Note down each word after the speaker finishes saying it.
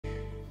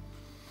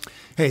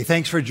Hey,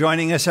 thanks for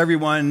joining us,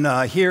 everyone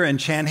here in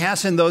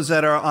Chanhassen, those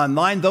that are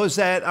online, those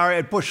that are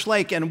at Bush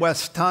Lake and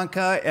West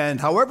Tonka, and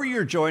however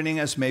you're joining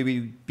us, maybe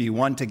be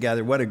one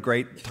together. What a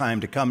great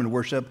time to come and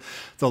worship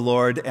the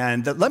Lord.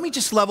 And let me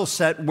just level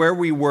set where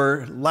we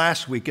were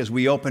last week as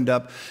we opened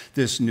up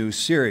this new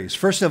series.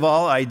 First of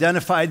all, I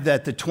identified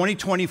that the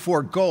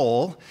 2024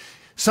 goal,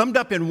 summed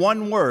up in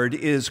one word,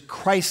 is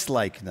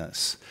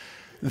Christ-likeness.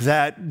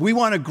 That we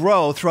want to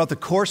grow throughout the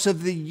course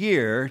of the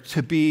year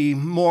to be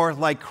more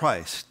like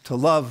Christ, to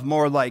love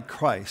more like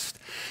Christ.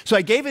 So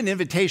I gave an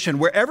invitation,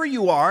 wherever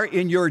you are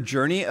in your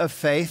journey of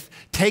faith,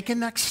 take a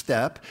next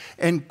step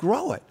and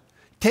grow it.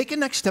 Take a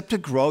next step to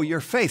grow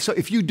your faith. So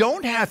if you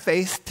don't have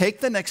faith, take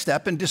the next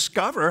step and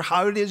discover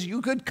how it is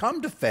you could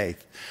come to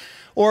faith.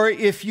 Or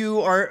if you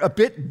are a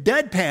bit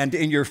deadpanned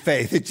in your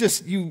faith, it's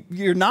just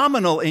you're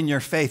nominal in your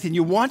faith and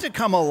you want to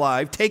come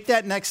alive, take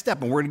that next step.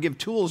 And we're going to give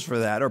tools for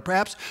that. Or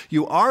perhaps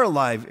you are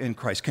alive in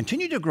Christ.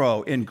 Continue to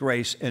grow in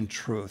grace and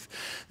truth.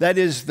 That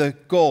is the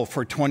goal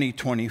for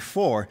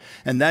 2024.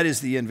 And that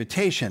is the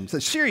invitation. The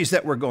series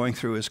that we're going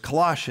through is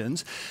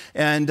Colossians.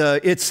 And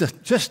it's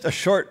just a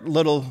short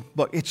little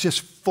book. It's just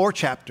 4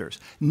 chapters,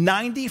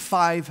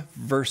 95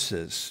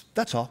 verses.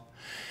 That's all.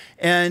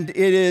 And it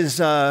is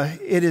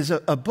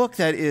a book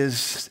that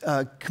is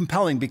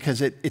compelling because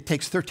it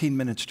takes 13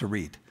 minutes to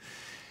read.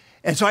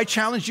 And so I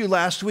challenged you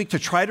last week to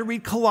try to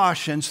read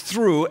Colossians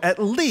through at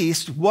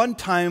least one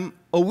time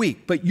a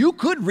week. But you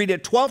could read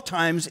it 12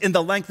 times in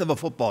the length of a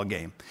football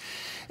game.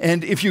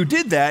 And if you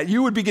did that,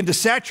 you would begin to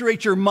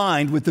saturate your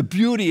mind with the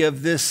beauty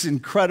of this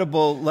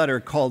incredible letter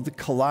called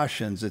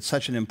Colossians. It's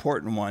such an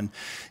important one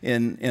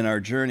in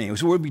our journey.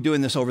 So we'll be doing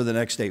this over the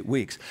next 8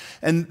 weeks.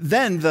 And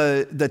then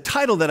the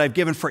title that I've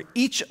given for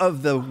each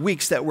of the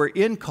weeks that we're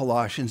in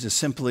Colossians is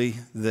simply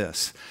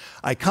this: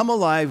 I come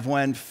alive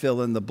when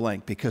fill in the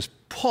blank, because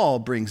Paul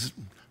brings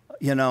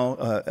an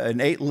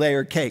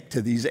 8-layer cake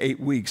to these 8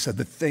 weeks of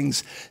the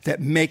things that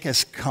make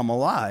us come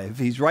alive.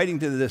 He's writing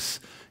to this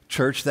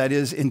church that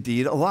is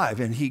indeed alive,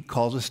 and he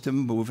calls us to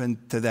move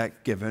into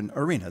that given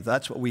arena.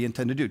 That's what we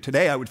intend to do.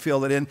 Today, I would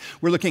fill it in.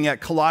 We're looking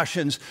at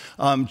Colossians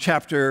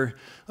chapter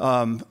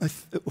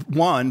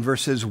 1,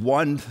 verses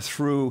 1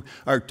 through,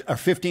 or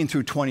 15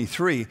 through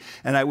 23,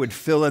 and I would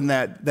fill in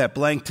that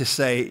blank to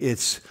say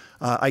it's,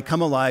 I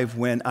come alive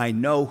when I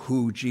know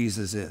who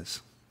Jesus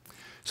is.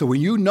 So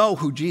when you know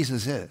who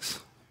Jesus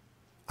is,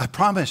 I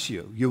promise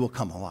you, you will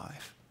come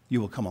alive. You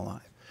will come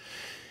alive.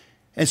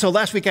 And so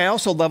last week I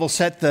also level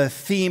set the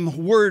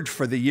theme word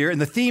for the year. And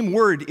the theme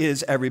word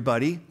is,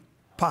 everybody,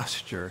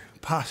 posture,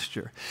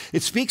 posture.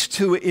 It speaks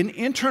to an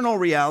internal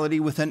reality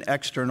with an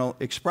external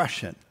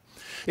expression.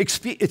 It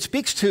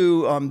speaks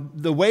to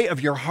the way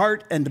of your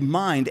heart and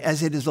mind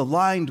as it is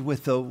aligned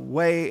with the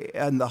way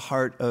and the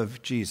heart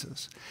of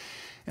Jesus.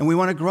 And we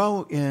want to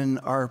grow in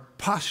our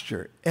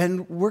posture.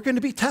 And we're going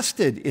to be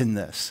tested in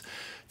this.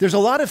 There's a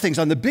lot of things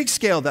on the big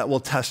scale that will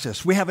test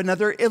us. We have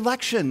another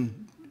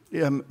election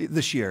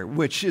this year,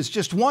 which is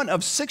just one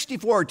of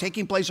 64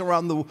 taking place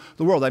around the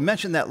world. I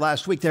mentioned that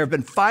last week. There have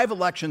been 5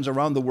 elections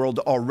around the world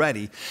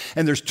already,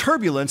 and there's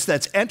turbulence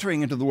that's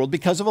entering into the world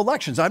because of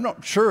elections. I'm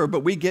not sure, but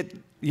we get,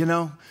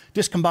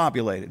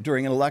 discombobulated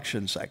during an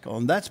election cycle,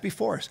 and that's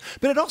before us.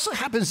 But it also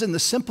happens in the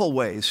simple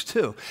ways,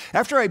 too.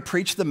 After I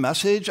preached the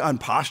message on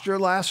posture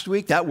last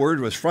week, that word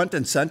was front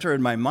and center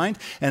in my mind,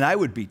 and I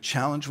would be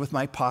challenged with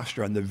my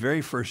posture on the very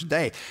first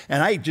day.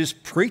 And I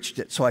just preached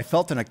it, so I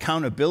felt an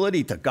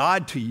accountability to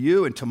God, to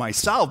you, and to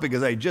myself,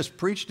 because I just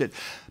preached it.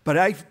 But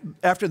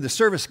after the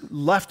service,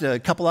 left a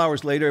couple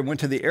hours later and went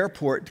to the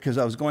airport because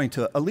I was going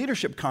to a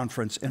leadership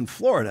conference in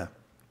Florida.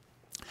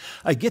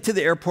 I get to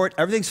the airport,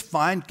 everything's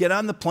fine, get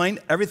on the plane,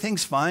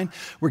 everything's fine.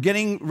 We're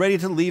getting ready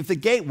to leave the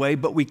gateway,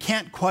 but we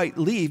can't quite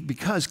leave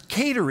because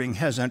catering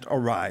hasn't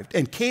arrived.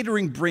 And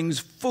catering brings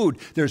food.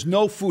 There's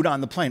no food on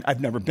the plane. I've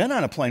never been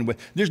on a plane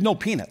there's no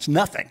peanuts,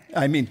 nothing.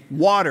 I mean,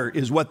 water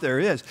is what there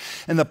is.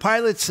 And the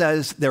pilot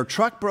says their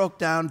truck broke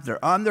down,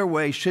 they're on their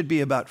way, should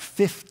be about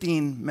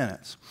 15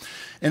 minutes.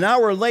 An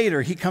hour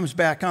later, he comes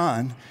back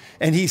on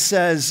and he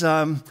says,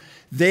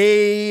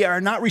 they are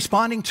not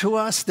responding to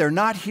us. They're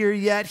not here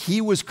yet. He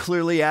was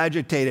clearly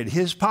agitated.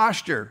 His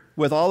posture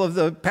with all of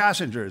the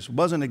passengers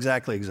wasn't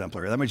exactly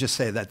exemplary. Let me just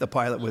say that the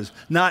pilot was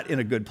not in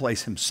a good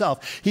place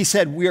himself. He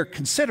said, we're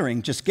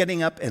considering just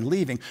getting up and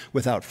leaving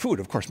without food.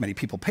 Of course, many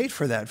people paid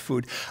for that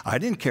food. I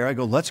didn't care. I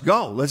go, let's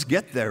go. Let's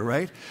get there,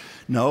 right?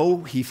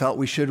 No, he felt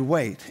we should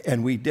wait.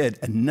 And we did.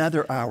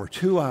 Another hour,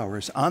 2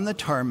 hours on the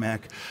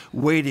tarmac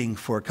waiting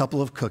for a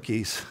couple of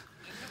cookies.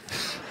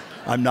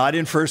 I'm not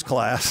in first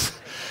class.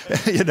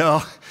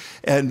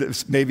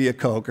 And maybe a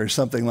Coke or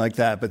something like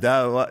that. But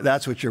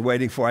that's what you're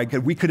waiting for.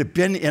 We could have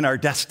been in our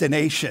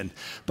destination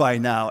by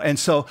now. And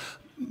so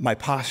my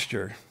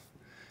posture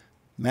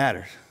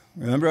mattered.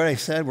 Remember what I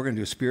said? We're going to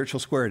do a spiritual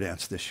square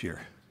dance this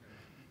year.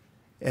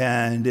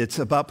 And it's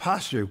about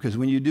posture, because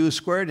when you do a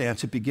square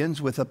dance, it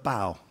begins with a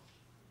bow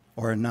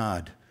or a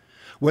nod.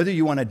 Whether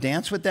you want to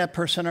dance with that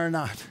person or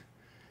not,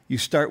 you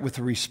start with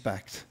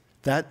respect.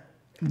 That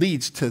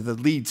leads to the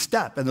lead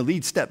step, and the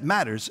lead step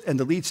matters, and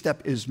the lead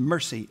step is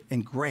mercy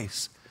and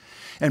grace.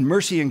 And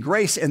mercy and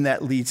grace in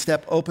that lead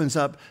step opens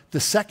up the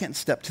second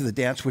step to the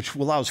dance, which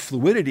allows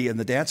fluidity in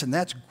the dance, and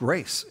that's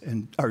grace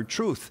and our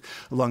truth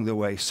along the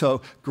way.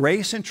 So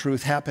grace and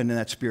truth happen in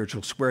that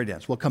spiritual square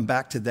dance. We'll come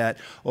back to that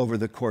over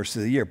the course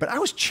of the year. But I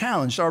was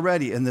challenged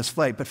already in this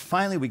flight, but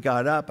finally we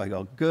got up. I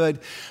go, good.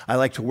 I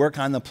like to work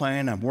on the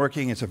plane. I'm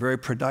working. It's a very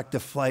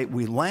productive flight.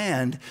 We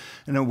land,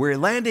 and we're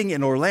landing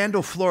in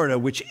Orlando, Florida,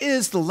 which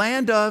is the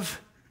land of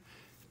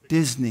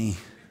Disney.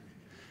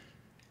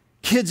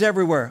 Kids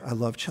everywhere. I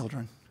love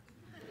children.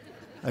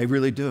 I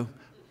really do.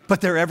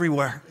 But they're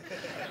everywhere.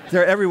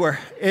 They're everywhere.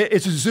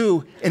 It's a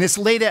zoo, and it's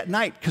late at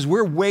night because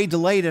we're way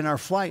delayed in our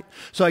flight.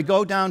 So I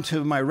go down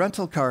to my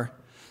rental car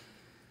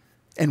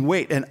and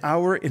wait an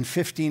hour and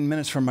 15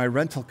 minutes for my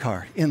rental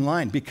car in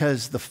line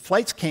because the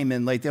flights came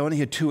in late. They only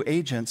had 2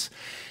 agents,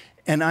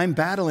 and I'm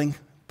battling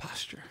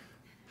posture.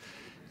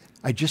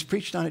 I just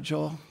preached on it,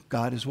 Joel.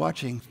 God is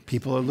watching.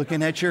 People are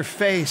looking at your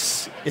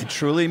face. It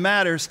truly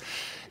matters.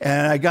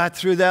 And I got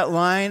through that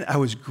line. I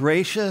was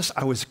gracious.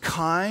 I was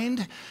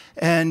kind.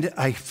 And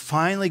I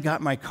finally got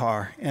my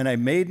car, and I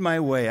made my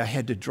way. I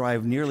had to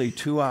drive nearly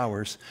 2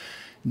 hours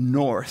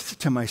north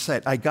to my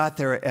site. I got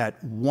there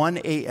at 1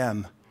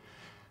 a.m.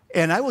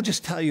 And I will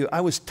just tell you,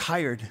 I was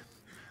tired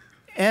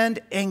and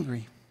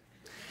angry.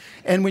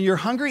 And when you're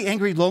hungry,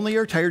 angry, lonely,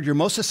 or tired, you're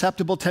most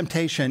susceptible to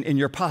temptation, and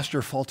your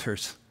posture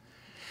falters.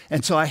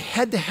 And so I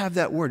had to have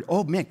that word.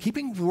 Oh, man,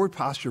 keeping the word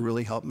posture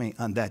really helped me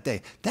on that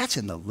day. That's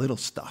in the little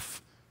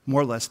stuff, more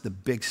or less the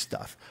big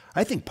stuff.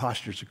 I think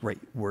posture is a great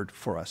word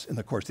for us in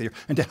the course of the year.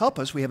 And to help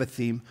us, we have a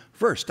theme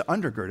verse to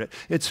undergird it.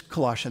 It's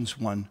Colossians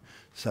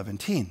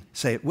 1:17.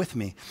 Say it with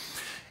me.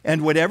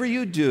 And whatever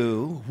you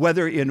do,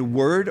 whether in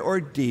word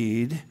or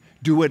deed,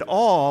 do it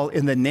all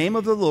in the name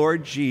of the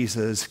Lord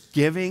Jesus,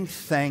 giving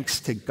thanks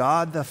to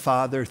God the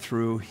Father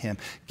through him.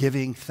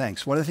 Giving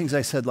thanks. One of the things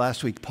I said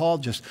last week, Paul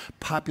just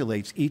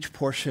populates each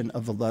portion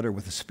of the letter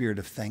with a spirit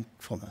of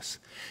thankfulness.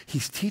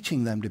 He's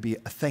teaching them to be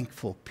a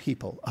thankful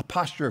people. A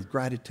posture of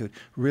gratitude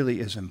really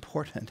is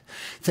important.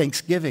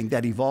 Thanksgiving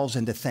that evolves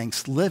into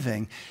thanks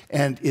living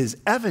and is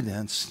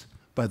evidenced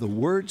by the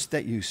words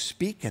that you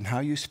speak and how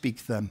you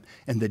speak them,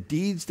 and the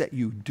deeds that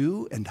you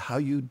do and how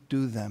you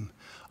do them.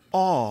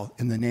 All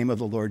in the name of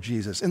the Lord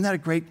Jesus. Isn't that a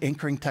great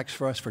anchoring text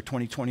for us for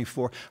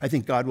 2024? I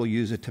think God will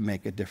use it to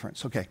make a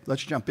difference. Okay,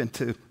 let's jump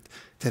into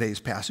today's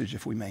passage,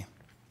 if we may.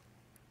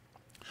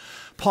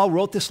 Paul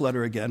wrote this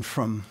letter again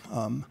from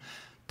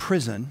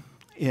prison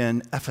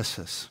in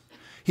Ephesus.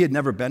 He had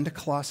never been to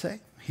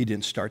Colossae. He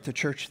didn't start the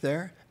church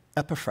there.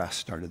 Epaphras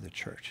started the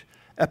church.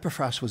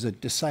 Epaphras was a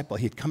disciple.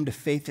 He had come to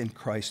faith in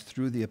Christ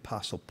through the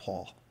Apostle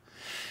Paul.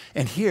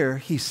 And here,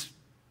 his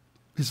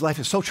life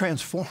is so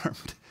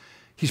transformed.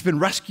 He's been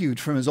rescued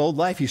from his old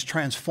life. He's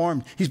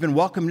transformed. He's been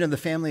welcomed into the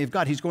family of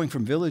God. He's going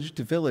from village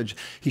to village.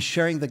 He's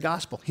sharing the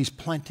gospel. He's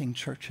planting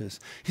churches.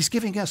 He's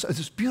giving us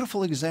this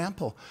beautiful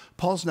example.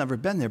 Paul's never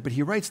been there, but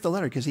he writes the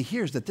letter because he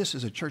hears that this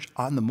is a church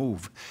on the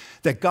move,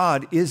 that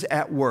God is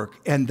at work,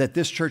 and that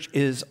this church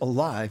is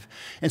alive.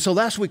 And so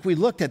last week we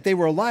looked at they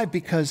were alive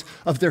because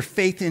of their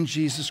faith in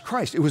Jesus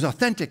Christ. It was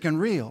authentic and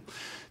real.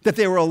 That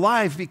they were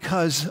alive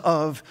because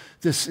of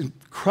this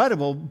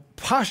incredible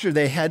posture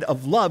they had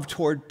of love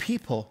toward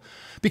people,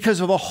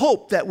 because of a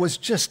hope that was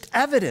just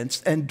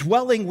evidenced and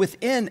dwelling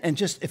within and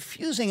just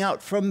effusing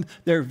out from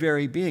their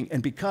very being,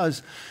 and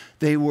because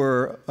they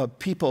were a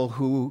people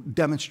who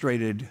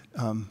demonstrated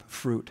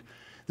fruit.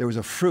 There was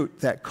a fruit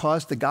that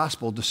caused the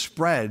gospel to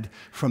spread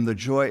from the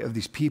joy of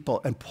these people,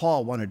 and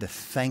Paul wanted to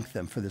thank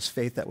them for this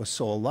faith that was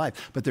so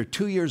alive. But they're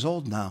 2 years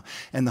old now,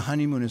 and the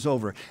honeymoon is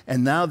over,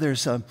 and now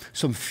there's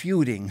some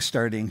feuding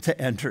starting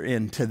to enter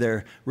into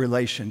their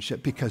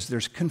relationship because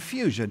there's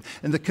confusion,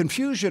 and the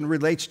confusion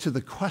relates to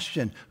the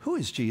question, who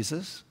is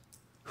Jesus?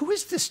 Who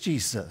is this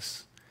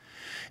Jesus?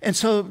 And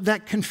so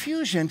that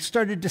confusion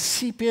started to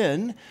seep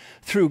in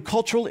through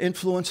cultural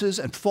influences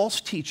and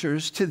false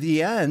teachers to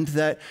the end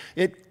that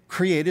it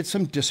created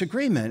some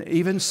disagreement,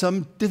 even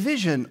some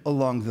division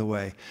along the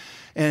way.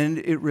 And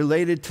it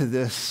related to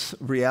this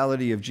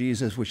reality of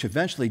Jesus, which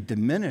eventually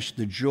diminished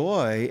the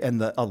joy and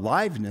the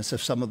aliveness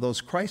of some of those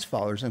Christ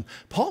followers. And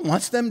Paul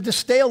wants them to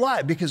stay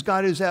alive because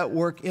God is at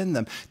work in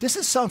them. Does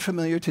this sound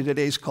familiar to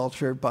today's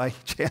culture by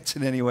chance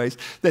in any ways?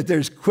 That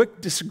there's quick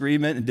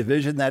disagreement and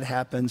division that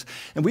happens.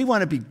 And we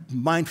want to be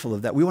mindful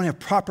of that. We want to have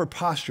proper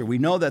posture. We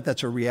know that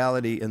that's a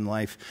reality in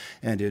life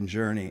and in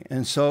journey.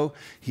 And so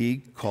he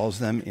calls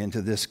them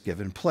into this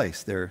given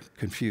place. They're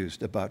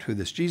confused about who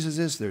this Jesus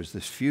is. There's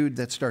this feud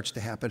that starts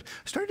to happen.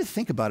 I started to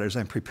think about it as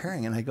I'm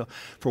preparing, and I go,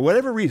 for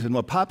whatever reason,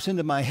 what pops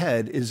into my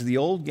head is the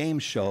old game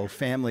show,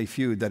 Family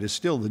Feud, that is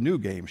still the new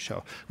game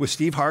show. With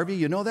Steve Harvey,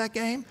 you know that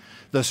game?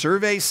 The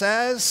survey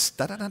says,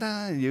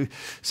 da-da-da-da.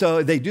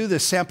 So they do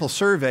this sample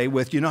survey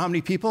with, you know how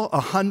many people?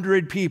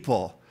 100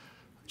 people.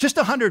 Just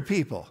 100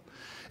 people.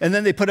 And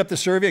then they put up the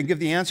survey and give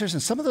the answers,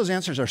 and some of those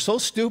answers are so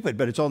stupid,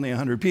 but it's only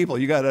 100 people.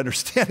 You got to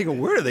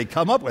understand, where do they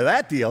come up with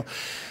that deal?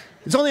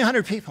 It's only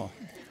 100 people.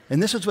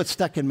 And this is what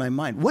stuck in my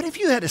mind. What if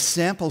you had a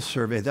sample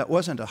survey that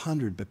wasn't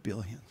 100 but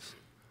billions?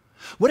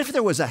 What if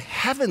there was a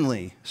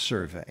heavenly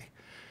survey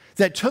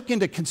that took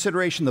into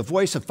consideration the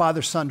voice of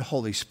Father, Son,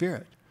 Holy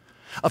Spirit,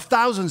 of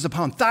thousands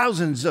upon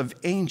thousands of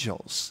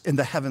angels in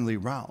the heavenly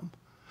realm,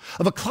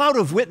 of a cloud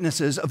of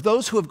witnesses of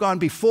those who have gone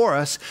before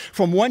us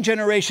from one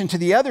generation to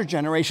the other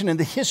generation in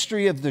the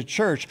history of the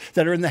church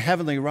that are in the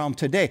heavenly realm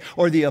today,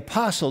 or the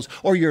apostles,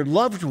 or your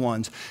loved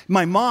ones,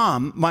 my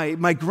mom,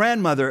 my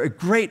grandmother, a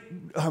great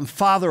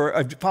follower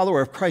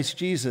of Christ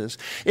Jesus.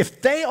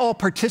 If they all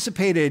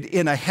participated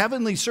in a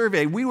heavenly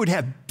survey, we would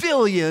have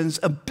billions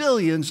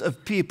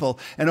of people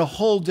and a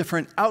whole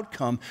different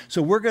outcome.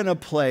 So we're going to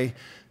play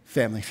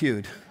Family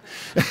Feud.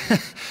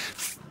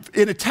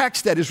 In a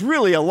text that is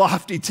really a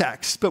lofty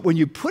text, but when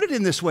you put it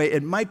in this way,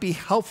 it might be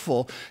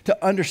helpful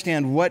to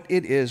understand what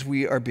it is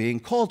we are being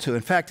called to.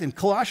 In fact, in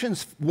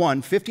Colossians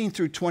 1, 15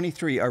 through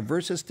 23, our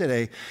verses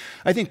today,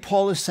 I think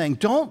Paul is saying,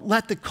 don't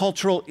let the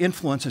cultural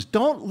influences,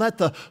 don't let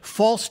the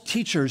false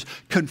teachers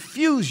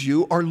confuse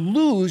you or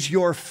lose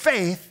your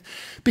faith,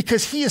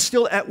 because he is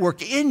still at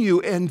work in you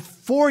and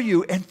for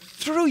you and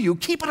through you.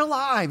 Keep it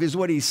alive is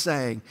what he's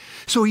saying.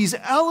 So he's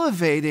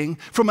elevating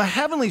from a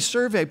heavenly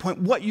survey point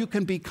what you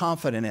can be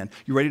confident in.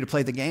 You ready to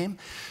play the game?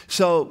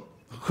 So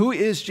who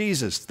is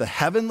Jesus? The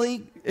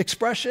heavenly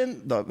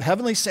expression, the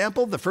heavenly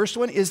sample, the first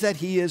one is that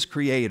he is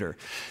creator.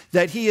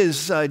 That he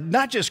is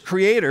not just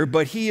creator,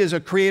 but he is a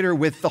creator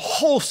with the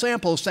whole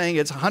sample saying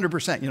it's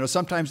 100%. You know,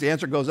 sometimes the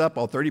answer goes up,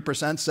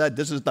 30% said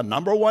this is the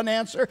number one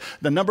answer.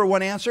 The number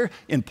one answer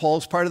in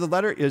Paul's part of the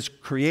letter is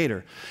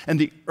creator. And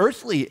the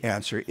earthly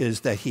answer is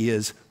that he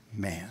is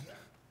man.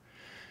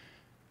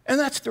 And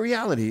that's the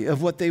reality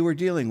of what they were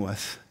dealing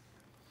with.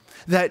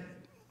 That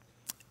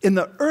in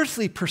the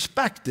earthly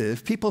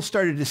perspective, people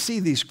started to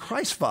see these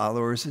Christ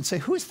followers and say,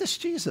 who is this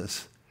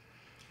Jesus?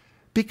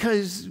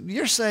 Because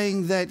you're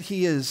saying that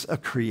he is a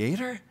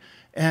creator,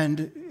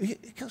 and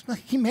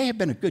he may have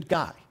been a good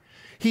guy.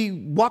 He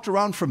walked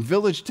around from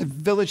village to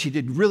village. He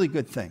did really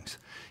good things.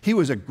 He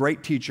was a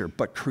great teacher,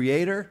 but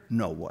creator,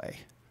 no way.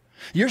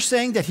 You're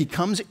saying that he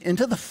comes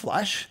into the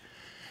flesh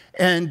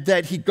and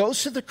that he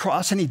goes to the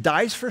cross and he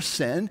dies for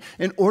sin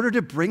in order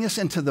to bring us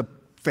into the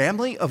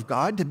family of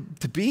God,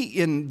 to be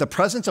in the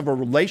presence of a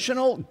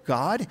relational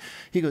God?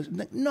 He goes,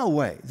 no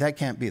way, that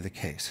can't be the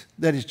case.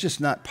 That is just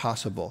not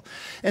possible.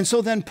 And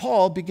so then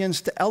Paul begins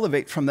to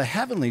elevate from the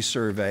heavenly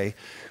survey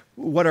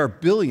what our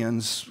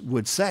billions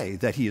would say,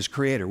 that he is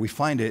creator. We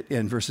find it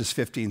in verses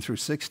 15 through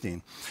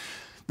 16.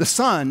 The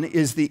Son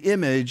is the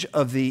image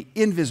of the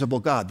invisible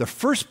God, the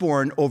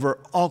firstborn over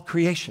all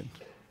creation.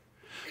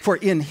 For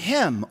in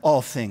him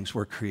all things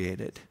were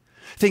created.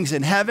 Things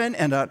in heaven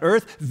and on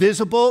earth,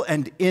 visible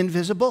and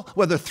invisible,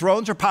 whether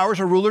thrones or powers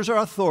or rulers or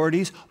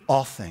authorities,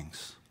 all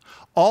things.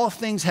 All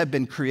things have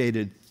been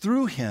created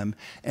through him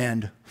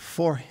and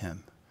for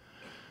him.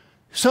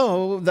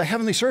 So the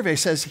heavenly survey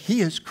says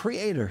he is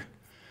creator.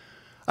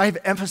 I've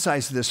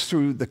emphasized this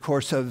through the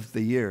course of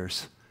the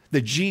years,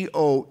 the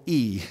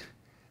G-O-E,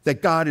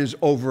 that God is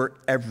over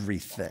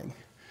everything,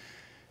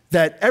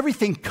 that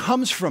everything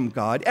comes from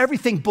God,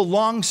 everything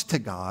belongs to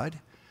God.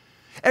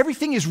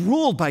 Everything is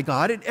ruled by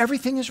God, and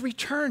everything is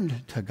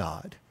returned to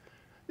God.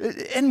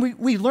 And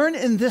we learn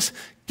in this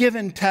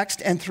given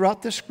text and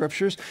throughout the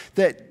scriptures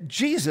that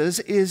Jesus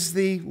is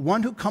the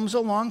one who comes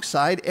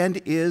alongside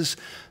and is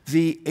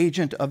the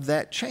agent of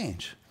that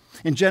change.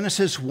 In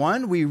Genesis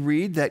 1, we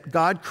read that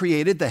God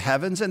created the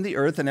heavens and the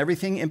earth and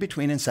everything in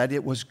between and said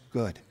it was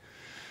good.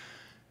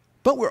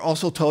 But we're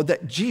also told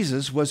that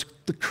Jesus was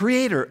the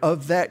creator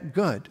of that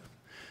good.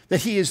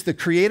 That he is the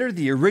creator,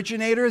 the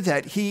originator,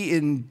 that he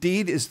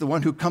indeed is the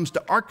one who comes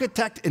to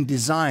architect and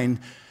design.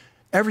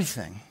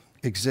 Everything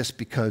exists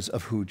because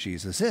of who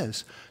Jesus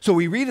is. So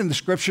we read in the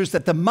scriptures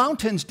that the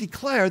mountains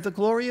declare the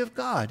glory of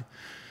God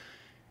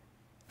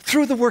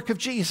through the work of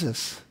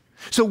Jesus.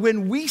 So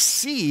when we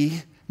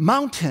see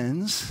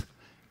mountains,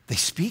 they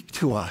speak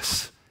to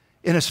us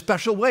in a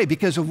special way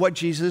because of what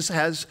Jesus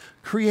has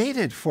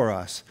created for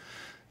us.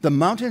 The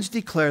mountains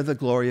declare the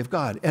glory of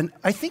God. And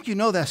I think you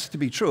know that's to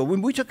be true.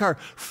 When we took our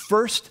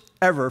first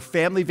ever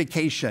family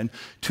vacation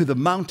to the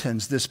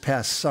mountains this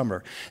past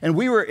summer, and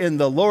we were in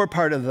the lower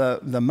part of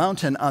the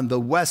mountain on the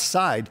west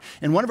side,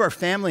 and one of our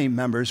family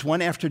members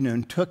one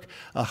afternoon took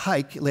a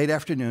hike late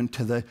afternoon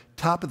to the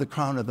top of the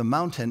crown of the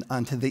mountain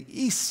onto the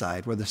east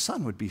side where the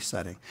sun would be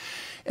setting.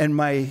 And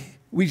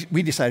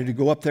we decided to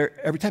go up there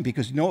every time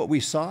because you know what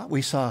we saw?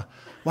 We saw,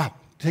 wow,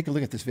 take a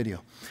look at this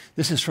video.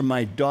 This is from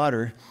my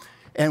daughter.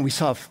 And we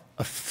saw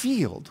a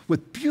field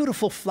with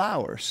beautiful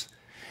flowers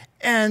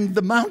and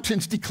the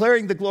mountains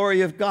declaring the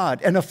glory of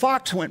God. And a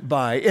fox went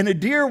by and a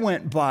deer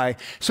went by.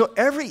 So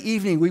every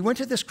evening we went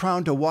to this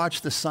crown to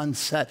watch the sun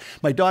set.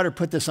 My daughter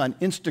put this on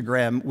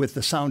Instagram with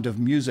the sound of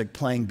music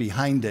playing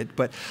behind it,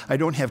 but I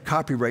don't have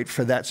copyright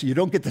for that, so you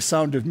don't get the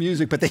sound of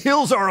music. But the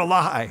hills are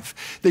alive.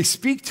 They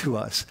speak to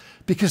us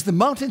because the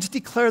mountains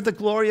declare the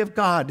glory of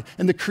God.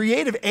 And the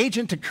creative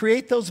agent to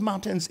create those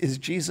mountains is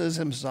Jesus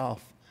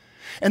himself.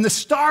 And the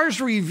stars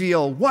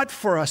reveal what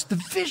for us? The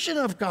vision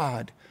of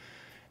God.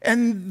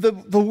 And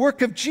the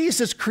work of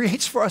Jesus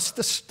creates for us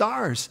the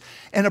stars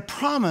and a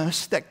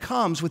promise that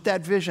comes with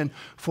that vision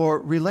for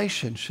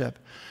relationship.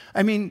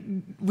 I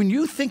mean, when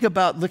you think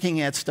about looking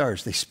at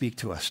stars, they speak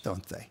to us,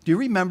 don't they? Do you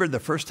remember the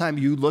first time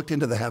you looked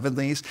into the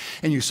heavenlies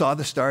and you saw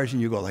the stars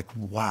and you go like,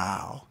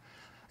 wow.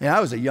 And I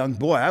was a young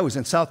boy. I was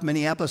in South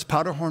Minneapolis,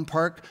 Powderhorn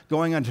Park,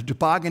 going on to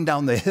toboggan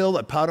down the hill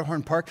at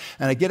Powderhorn Park.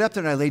 And I get up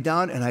there and I lay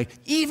down, and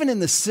even in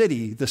the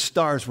city, the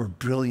stars were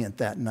brilliant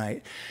that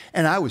night.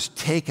 And I was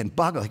taken,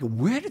 boggled, like,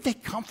 where did they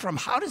come from?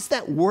 How does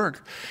that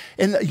work?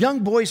 In a young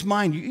boy's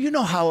mind, you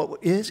know how it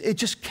is. It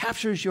just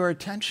captures your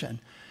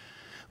attention.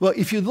 Well,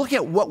 if you look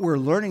at what we're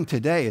learning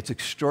today, it's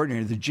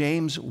extraordinary. The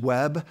James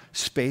Webb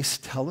Space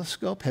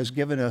Telescope has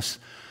given us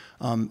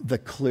the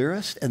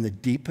clearest and the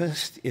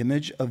deepest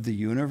image of the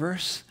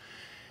universe.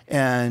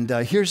 And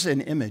here's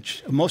an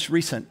image, most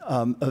recent,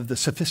 of the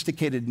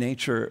sophisticated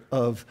nature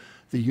of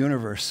the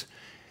universe.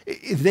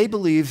 They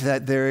believe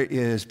that there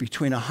is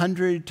between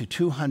 100 to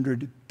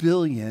 200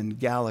 billion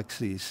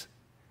galaxies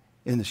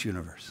in this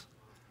universe.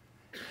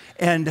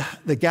 And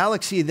the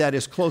galaxy that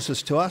is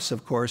closest to us,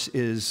 of course,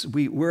 is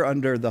we're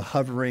under the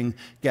hovering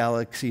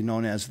galaxy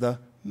known as the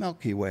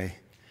Milky Way.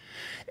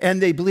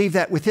 And they believe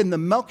that within the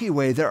Milky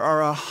Way, there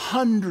are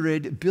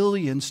 100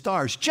 billion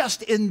stars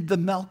just in the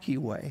Milky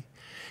Way.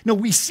 Now,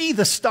 we see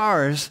the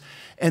stars,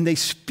 and they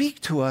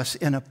speak to us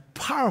in a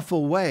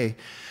powerful way.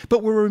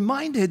 But we're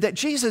reminded that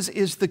Jesus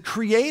is the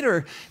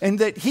creator, and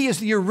that he is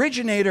the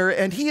originator,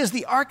 and he is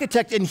the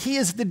architect, and he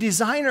is the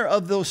designer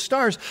of those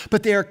stars.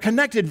 But they are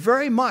connected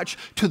very much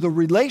to the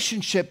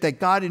relationship that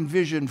God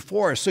envisioned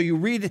for us. So you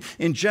read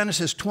in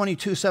Genesis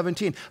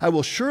 22:17, I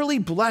will surely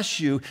bless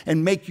you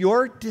and make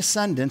your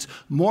descendants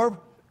more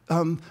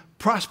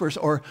prosperous,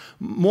 or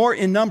more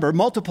in number,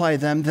 multiply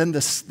them than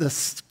the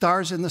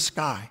stars in the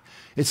sky.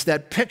 It's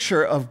that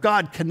picture of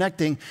God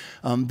connecting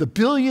the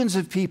billions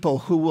of people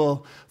who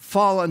will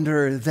fall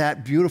under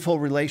that beautiful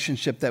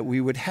relationship that we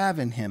would have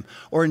in him.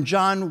 Or in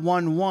John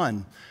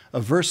 1:1,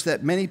 a verse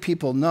that many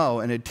people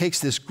know, and it takes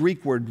this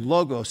Greek word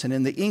logos, and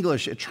in the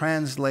English it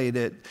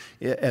translated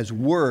as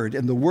word,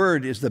 and the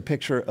word is the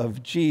picture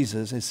of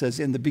Jesus. It says,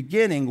 in the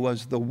beginning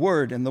was the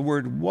Word, and the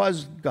Word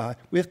was God,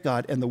 with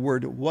God, and the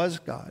Word was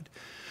God.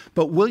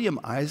 But William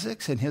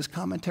Isaacs, in his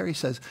commentary,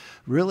 says,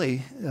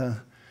 really,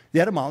 the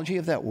etymology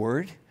of that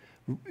word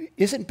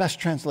isn't best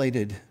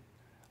translated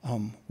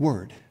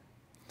word.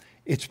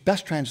 It's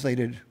best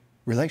translated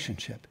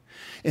relationship.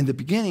 In the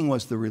beginning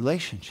was the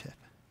relationship.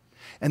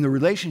 And the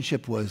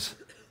relationship was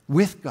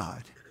with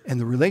God. And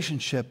the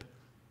relationship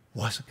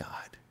was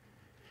God.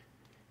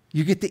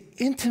 You get the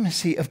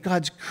intimacy of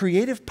God's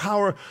creative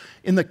power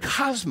in the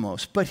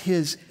cosmos, but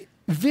his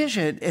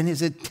vision and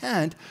his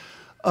intent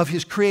of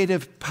his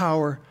creative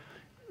power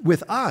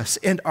with us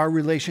and our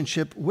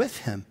relationship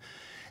with him.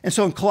 And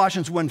so in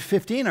Colossians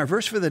 1:15, our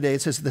verse for the day,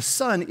 it says, the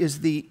Son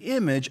is the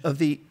image of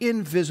the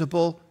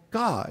invisible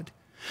God,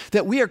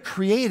 that we are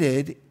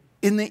created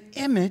in the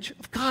image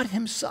of God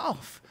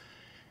himself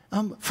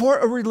for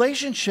a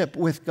relationship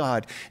with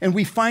God. And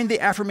we find the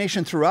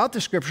affirmation throughout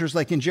the scriptures,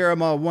 like in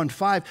Jeremiah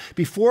 1:5,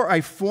 before I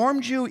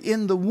formed you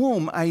in the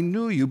womb, I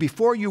knew you.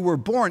 Before you were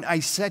born, I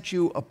set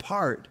you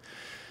apart.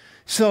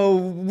 So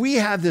we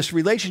have this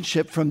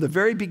relationship from the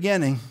very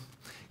beginning.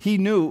 He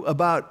knew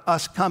about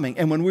us coming.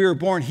 And when we were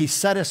born, he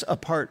set us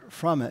apart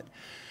from it.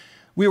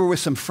 We were with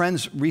some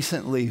friends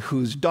recently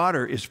whose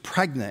daughter is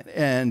pregnant.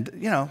 And,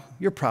 you know,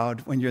 you're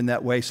proud when you're in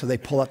that way. So they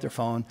pull out their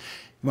phone.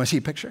 You want to see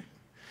a picture?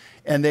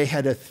 And they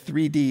had a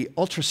 3D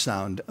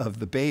ultrasound of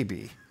the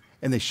baby.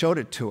 And they showed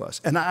it to us.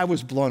 And I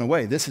was blown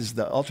away. This is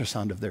the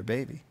ultrasound of their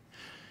baby.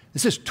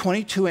 This is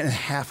 22 and a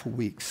half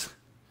weeks.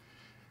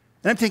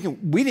 And I'm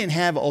thinking, we didn't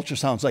have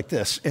ultrasounds like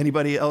this.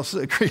 Anybody else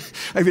agree?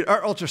 I mean,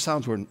 our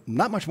ultrasounds were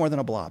not much more than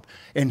a blob.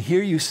 And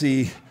here you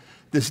see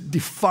this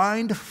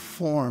defined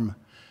form,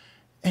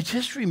 and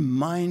just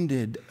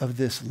reminded of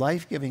this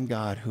life-giving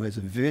God who has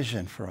a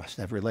vision for us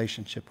to have a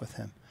relationship with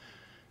him.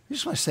 I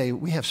just want to say,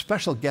 we have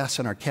special guests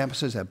on our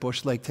campuses at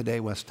Bush Lake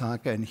today,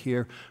 Westonka, and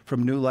here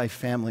from New Life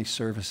Family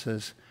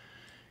Services.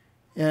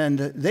 And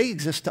they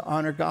exist to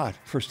honor God,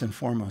 first and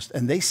foremost.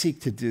 And they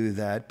seek to do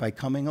that by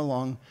coming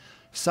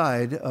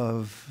alongside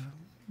of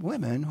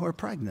women who are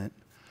pregnant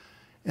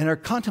and are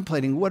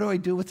contemplating, what do I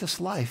do with this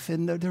life?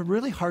 And they're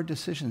really hard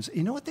decisions.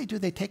 You know what they do?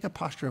 They take a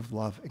posture of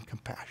love and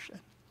compassion.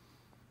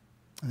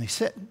 And they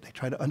sit, they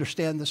try to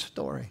understand the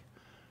story,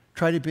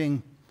 try to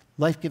bring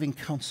life-giving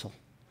counsel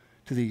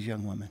to these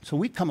young women. So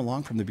we come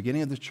along from the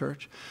beginning of the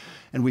church,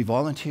 and we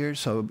volunteer.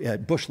 So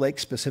at Bush Lake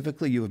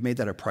specifically, you have made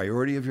that a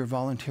priority of your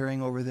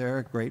volunteering over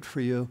there. Great for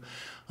you.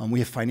 We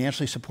have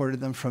financially supported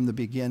them from the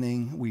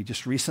beginning. We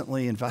just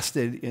recently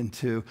invested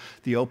into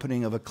the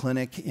opening of a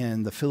clinic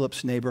in the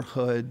Phillips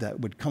neighborhood that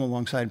would come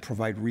alongside and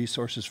provide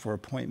resources for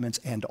appointments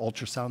and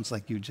ultrasounds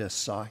like you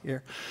just saw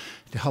here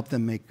to help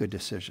them make good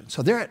decisions.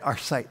 So they're at our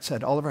sites,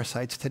 at all of our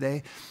sites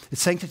today.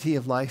 It's Sanctity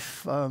of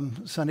Life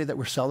Sunday that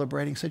we're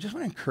celebrating. So I just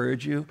want to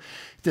encourage you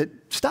to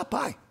stop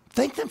by.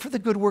 Thank them for the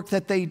good work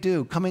that they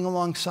do, coming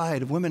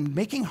alongside of women,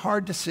 making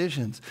hard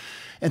decisions.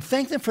 And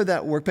thank them for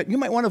that work, but you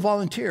might want to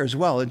volunteer as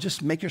well and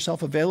just make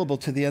yourself available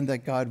to the end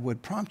that God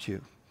would prompt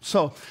you.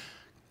 So,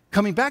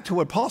 coming back to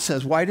what Paul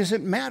says, why does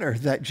it matter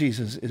that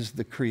Jesus is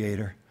the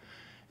creator?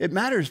 It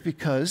matters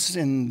because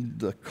in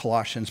the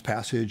Colossians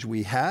passage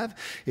we have,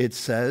 it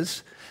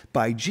says,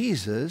 by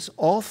Jesus,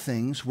 all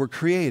things were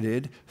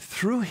created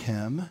through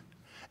him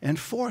and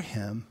for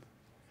him.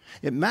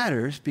 It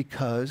matters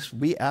because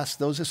we ask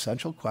those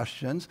essential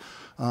questions.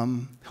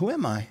 Who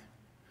am I?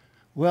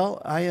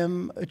 Well, I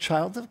am a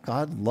child of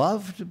God,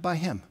 loved by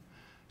him.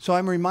 So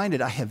I'm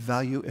reminded I have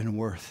value and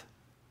worth.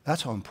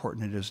 That's how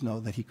important it is to know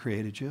that he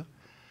created you.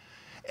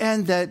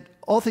 And that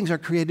all things are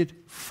created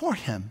for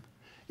him.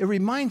 It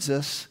reminds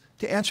us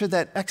to answer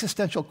that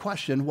existential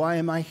question, why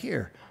am I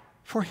here?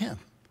 For him.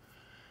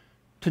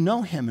 To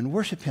know him and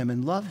worship him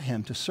and love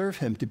him, to serve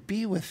him, to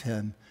be with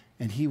him,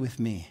 and he with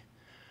me.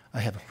 I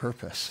have a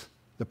purpose.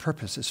 The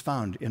purpose is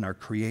found in our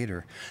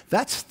Creator.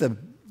 That's the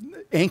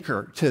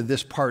anchor to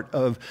this part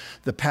of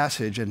the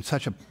passage, and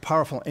such a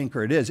powerful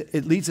anchor it is.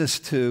 It leads us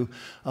to,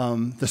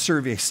 the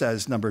survey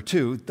says, number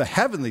 2, the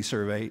heavenly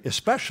survey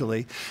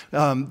especially,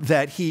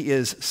 that he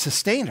is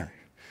sustainer,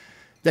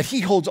 that he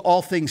holds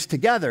all things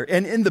together.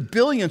 And in the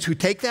billions who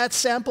take that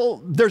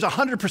sample, there's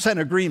 100%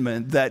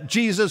 agreement that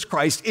Jesus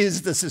Christ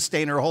is the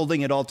sustainer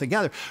holding it all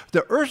together.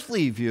 The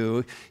earthly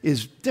view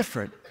is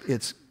different.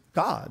 It's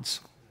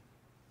God's.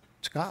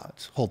 It's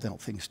God's holding all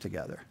things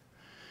together.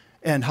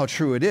 And how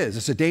true it is.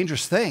 It's a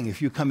dangerous thing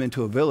if you come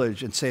into a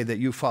village and say that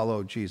you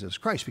follow Jesus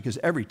Christ, because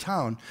every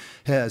town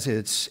has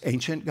its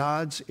ancient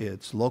gods,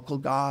 its local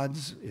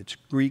gods, its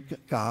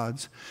Greek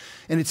gods.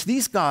 And it's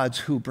these gods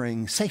who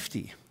bring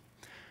safety,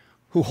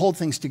 who hold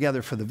things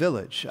together for the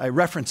village. I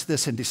referenced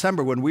this in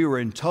December when we were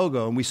in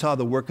Togo and we saw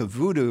the work of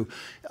voodoo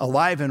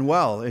alive and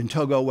well in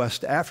Togo,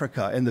 West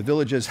Africa. And the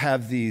villages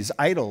have these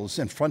idols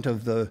in front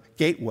of the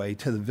gateway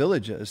to the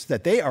villages,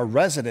 that they are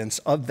residents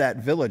of that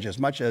village as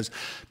much as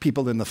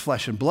people in the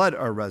flesh and blood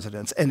are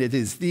residents. And it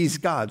is these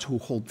gods who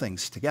hold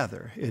things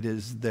together. It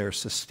is their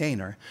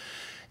sustainer.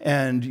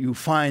 And you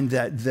find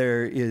that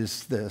there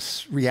is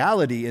this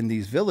reality in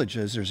these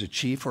villages. There's a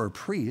chief or a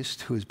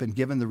priest who has been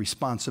given the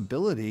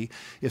responsibility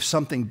if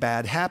something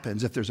bad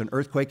happens, if there's an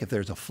earthquake, if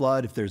there's a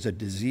flood, if there's a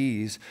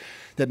disease,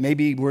 that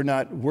maybe we're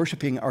not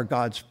worshiping our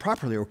gods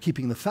properly or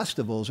keeping the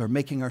festivals or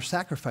making our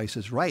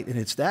sacrifices right. And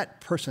it's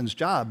that person's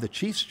job, the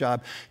chief's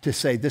job, to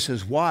say this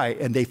is why,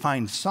 and they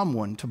find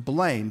someone to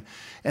blame.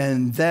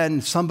 And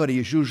then somebody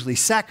is usually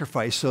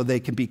sacrificed so they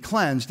can be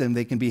cleansed and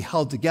they can be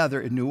held together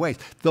in new ways.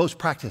 Those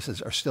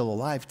practices are still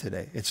alive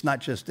today. It's not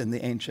just in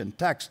the ancient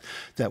text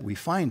that we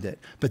find it,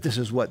 but this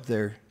is what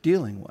they're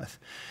dealing with.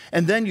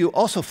 And then you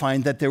also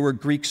find that there were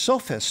Greek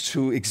sophists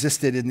who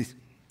existed in the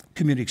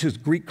community, because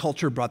Greek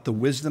culture brought the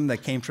wisdom that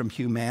came from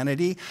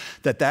humanity,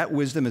 that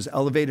wisdom is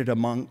elevated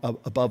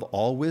above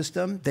all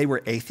wisdom. They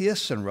were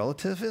atheists and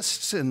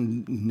relativists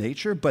in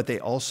nature, but they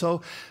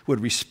also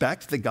would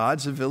respect the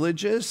gods of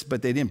villages,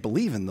 but they didn't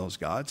believe in those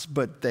gods,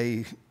 but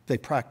they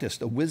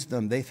practiced a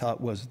wisdom they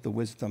thought was the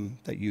wisdom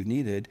that you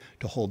needed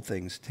to hold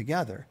things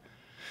together.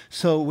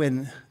 So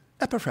when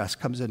Epaphras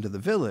comes into the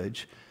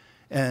village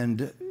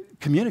and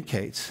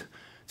communicates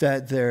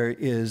that there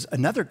is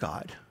another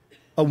God,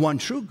 a one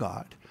true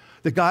God,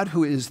 the God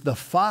who is the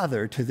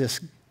father to this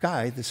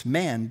guy, this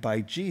man by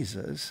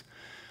Jesus,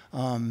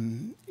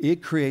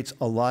 it creates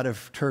a lot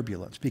of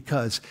turbulence,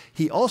 because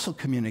he also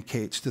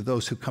communicates to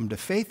those who come to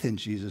faith in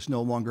Jesus,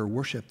 no longer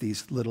worship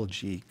these little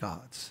g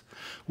gods.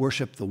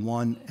 Worship the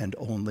one and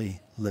only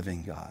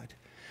living God.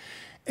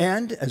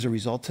 And as a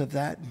result of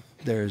that,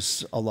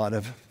 there's a lot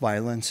of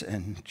violence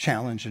and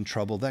challenge and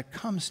trouble that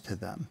comes to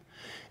them.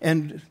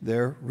 And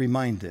they're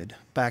reminded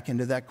back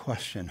into that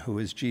question, who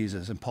is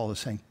Jesus? And Paul is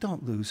saying,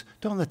 don't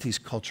let these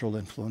cultural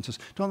influences,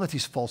 don't let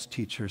these false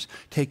teachers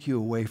take you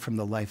away from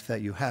the life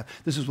that you have.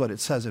 This is what it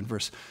says in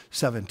verse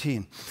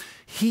 17.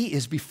 He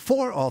is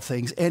before all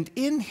things, and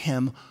in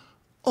him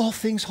all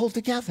things hold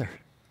together.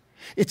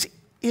 It's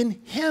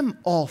in him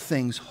all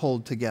things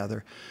hold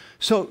together.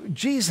 So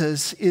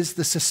Jesus is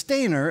the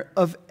sustainer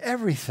of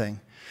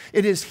everything.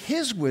 It is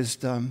his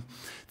wisdom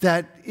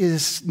that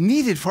is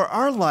needed for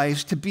our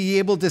lives to be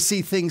able to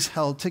see things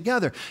held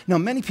together. Now,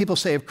 many people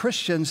say of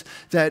Christians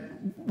that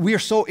we are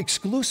so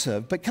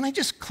exclusive, but can I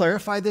just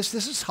clarify this?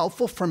 This is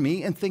helpful for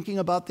me in thinking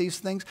about these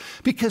things,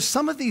 because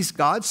some of these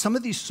gods, some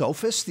of these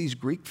sophists, these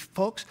Greek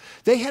folks,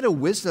 they had a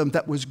wisdom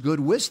that was good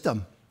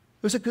wisdom.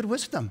 It was a good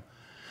wisdom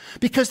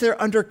because they're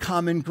under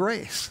common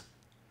grace.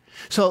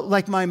 So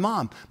like my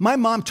mom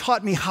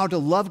taught me how to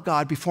love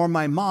God before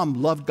my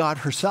mom loved God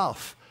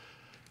herself.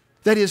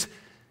 That is,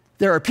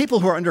 there are people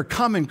who are under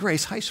common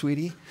grace. Hi,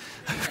 sweetie.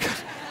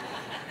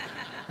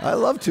 I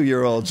love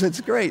 2-year-olds.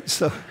 It's great.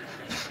 So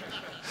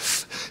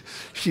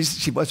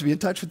she wants to be in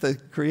touch with the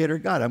Creator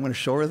God. I'm going to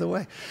show her the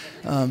way.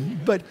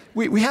 But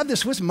we have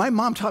this wisdom. My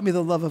mom taught me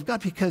the love of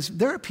God, because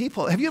there are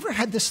people. Have you ever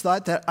had this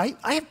thought that I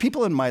have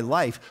people in my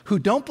life who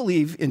don't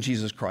believe in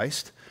Jesus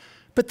Christ,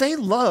 But they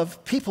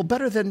love people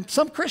better than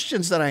some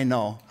Christians that I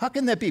know. How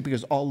can that be?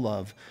 Because all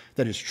love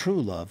that is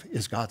true love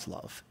is God's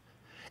love.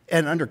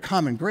 And under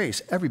common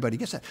grace, everybody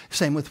gets that.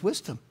 Same with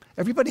wisdom.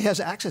 Everybody has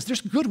access.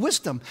 There's good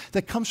wisdom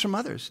that comes from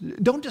others.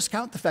 Don't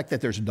discount the fact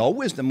that there's no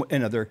wisdom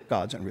in other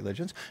gods and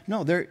religions.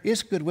 No, there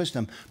is good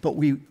wisdom, but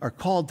we are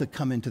called to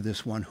come into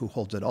this one who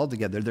holds it all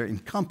together. They're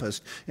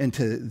encompassed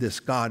into this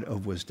God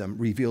of wisdom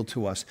revealed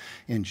to us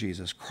in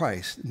Jesus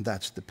Christ. And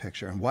that's the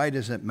picture. And why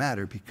does it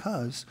matter?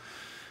 Because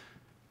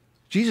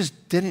Jesus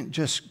didn't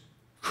just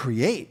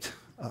create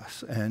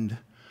us, and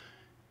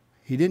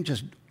he didn't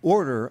just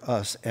order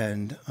us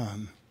and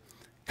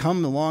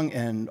come along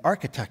and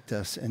architect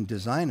us and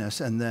design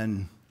us and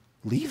then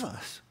leave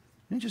us.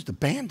 He didn't just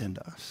abandon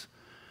us.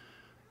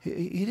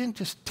 He didn't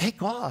just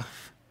take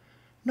off.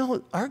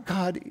 No, our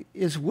God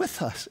is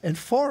with us and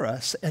for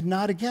us and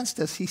not against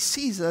us. He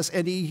sees us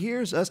and he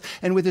hears us,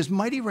 and with his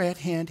mighty right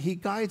hand, he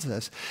guides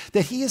us.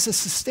 That he is a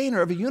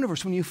sustainer of a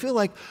universe. When you feel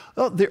like,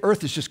 oh, the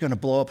earth is just going to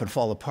blow up and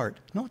fall apart.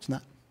 No, it's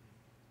not.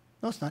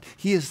 No, it's not.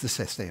 He is the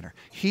sustainer.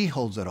 He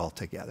holds it all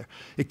together.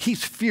 It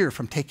keeps fear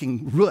from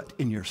taking root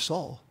in your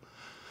soul.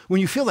 When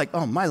you feel like,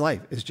 oh, my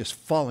life is just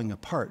falling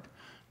apart.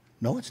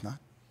 No, it's not.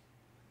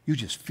 You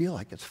just feel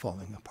like it's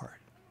falling apart.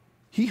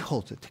 He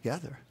holds it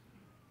together.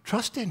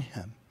 Trust in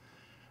him.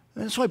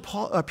 And that's why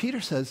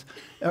Peter says,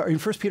 in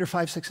 1 Peter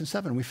 5, 6, and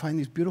 7, we find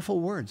these beautiful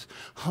words.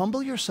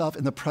 Humble yourself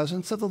in the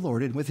presence of the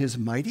Lord, and with his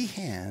mighty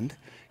hand,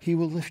 he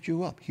will lift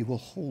you up. He will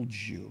hold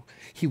you.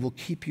 He will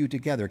keep you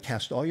together.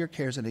 Cast all your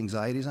cares and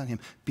anxieties on him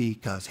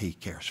because he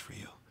cares for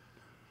you.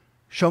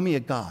 Show me a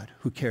God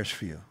who cares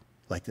for you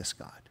like this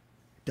God.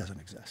 It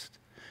doesn't exist.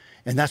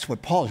 And that's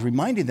what Paul is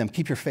reminding them.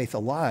 Keep your faith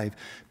alive.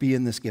 Be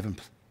in this given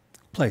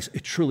place.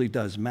 It truly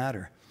does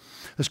matter.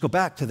 Let's go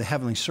back to the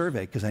heavenly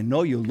survey because I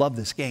know you love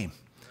this game.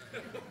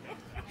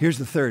 Here's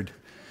the third.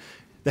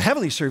 The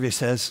heavenly survey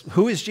says,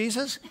 who is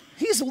Jesus?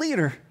 He's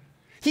leader.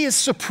 He is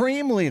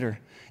supreme leader.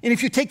 And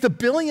if you take the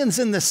billions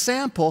in the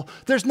sample,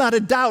 there's not a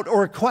doubt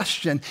or a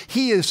question.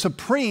 He is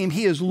supreme.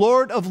 He is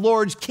Lord of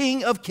lords,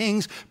 King of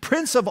kings,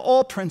 Prince of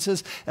all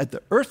princes. At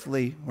the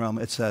earthly realm,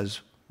 it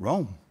says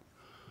Rome.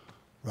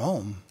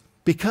 Rome.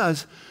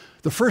 Because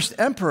the first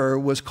emperor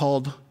was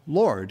called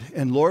Lord,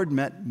 and Lord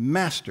meant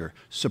master,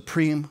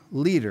 supreme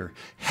leader,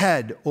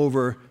 head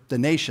over the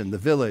nation, the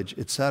village,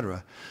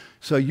 etc.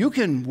 So you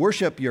can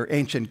worship your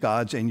ancient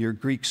gods, and your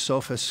Greek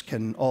sophists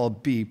can all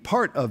be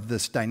part of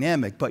this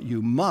dynamic, but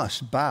you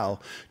must bow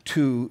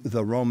to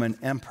the Roman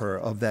emperor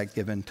of that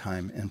given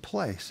time and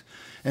place.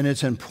 And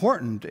it's an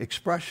important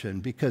expression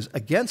because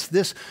against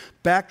this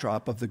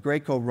backdrop of the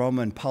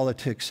Greco-Roman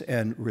politics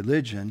and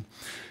religion,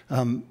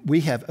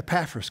 we have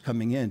Epaphras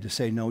coming in to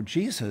say, no,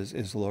 Jesus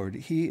is Lord.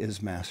 He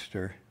is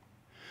master.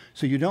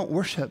 So you don't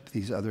worship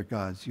these other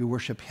gods. You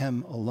worship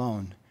him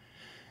alone.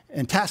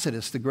 And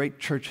Tacitus, the great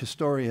church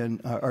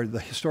historian, or the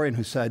historian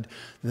who said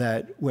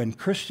that when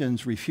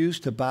Christians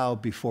refused to bow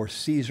before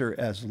Caesar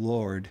as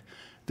Lord,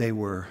 they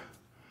would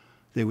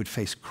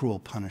face cruel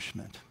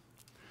punishment.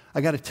 I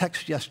got a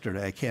text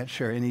yesterday. I can't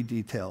share any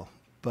detail,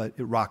 but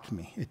it rocked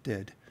me. It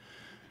did.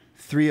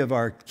 3 of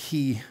our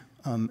key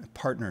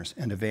partners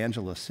and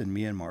evangelists in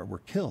Myanmar were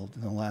killed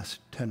in the last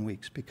 10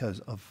 weeks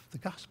because of the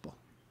gospel.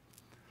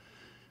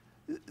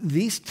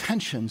 These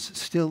tensions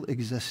still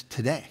exist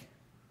today.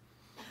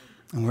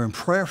 And we're in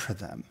prayer for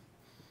them.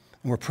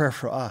 And we're in prayer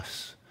for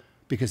us.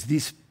 Because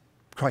these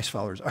Christ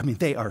followers, I mean,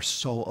 they are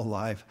so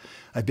alive.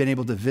 I've been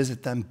able to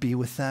visit them, be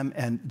with them,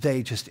 and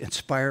they just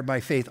inspire my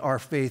faith, our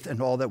faith, and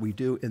all that we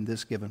do in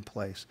this given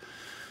place.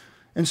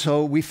 And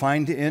so we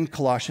find in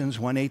Colossians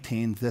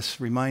 1:18 this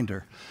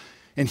reminder.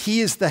 And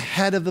he is the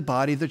head of the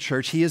body, the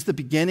church. He is the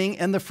beginning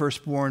and the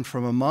firstborn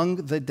from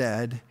among the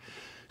dead,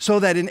 so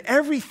that in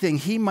everything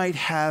he might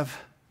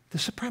have the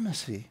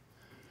supremacy.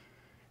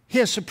 He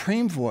has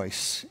supreme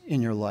voice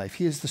in your life.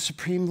 He is the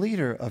supreme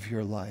leader of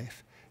your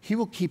life. He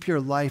will keep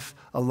your life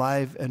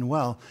alive and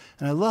well.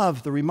 And I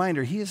love the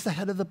reminder, he is the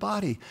head of the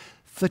body,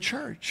 the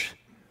church.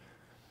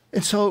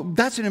 And so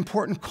that's an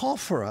important call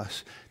for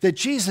us, that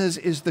Jesus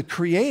is the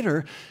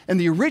creator and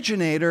the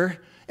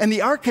originator and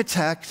the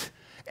architect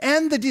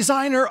and the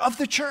designer of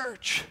the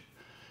church.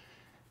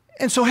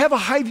 And so have a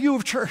high view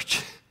of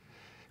church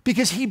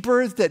because he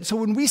birthed it. So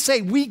when we say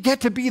we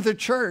get to be the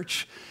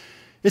church,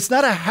 it's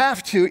not a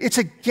have to, it's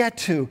a get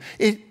to.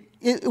 It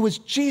was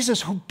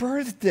Jesus who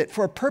birthed it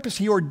for a purpose.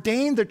 He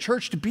ordained the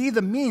church to be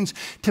the means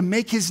to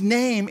make his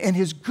name and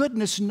his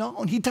goodness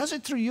known. He does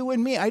it through you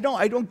and me. I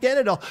don't get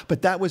it all,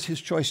 but that was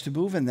his choice to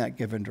move in that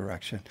given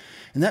direction.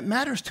 And that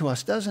matters to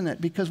us, doesn't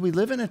it? Because we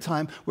live in a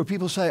time where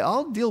people say,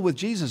 I'll deal with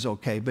Jesus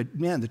okay, but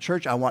man, the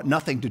church, I want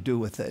nothing to do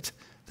with it.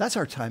 That's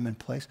our time and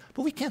place.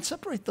 But we can't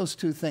separate those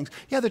two things.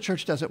 Yeah, the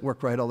church doesn't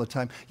work right all the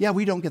time. Yeah,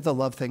 we don't get the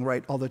love thing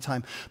right all the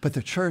time. But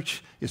the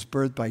church is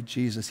birthed by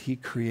Jesus. He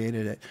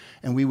created it.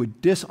 And we would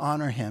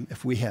dishonor him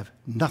if we have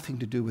nothing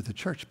to do with the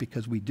church,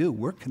 because we do.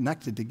 We're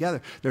connected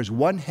together. There's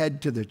one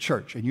head to the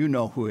church, and you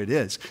know who it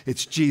is.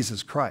 It's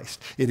Jesus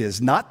Christ. It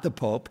is not the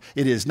Pope.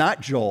 It is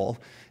not Joel.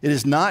 It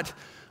is not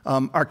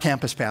our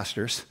campus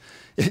pastors.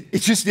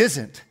 It just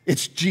isn't.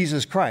 It's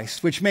Jesus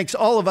Christ, which makes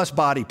all of us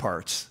body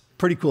parts,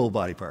 pretty cool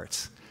body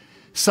parts.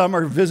 Some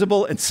are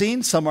visible and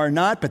seen, some are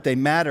not, but they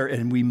matter,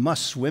 and we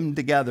must swim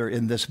together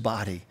in this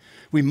body.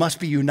 We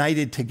must be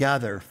united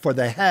together for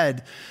the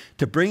head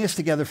to bring us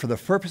together for the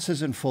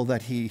purposes in full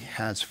that he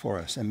has for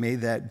us. And may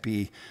that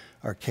be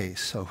our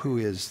case. So who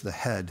is the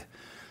head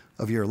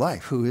of your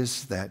life? Who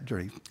is that?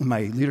 During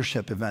my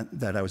leadership event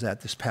that I was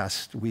at this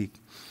past week,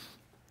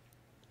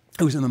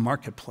 I was in the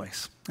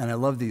marketplace. And I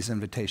love these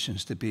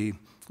invitations to be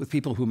with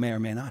people who may or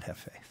may not have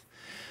faith.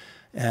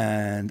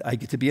 And I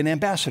get to be an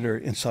ambassador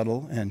in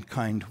subtle and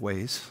kind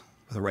ways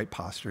with the right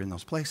posture in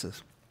those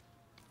places.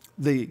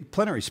 The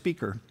plenary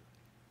speaker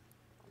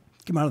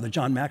came out of the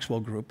John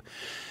Maxwell group,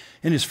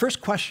 and his first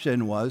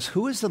question was,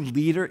 who is the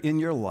leader in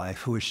your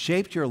life who has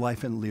shaped your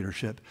life in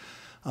leadership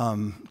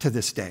to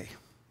this day?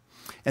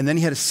 And then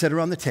he had to sit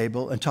around the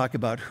table and talk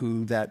about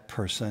who that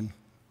person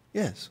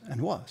is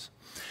and was.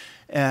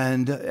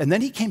 And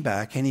then he came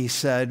back and he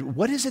said,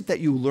 what is it that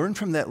you learned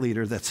from that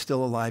leader that's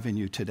still alive in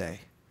you today?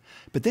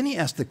 But then he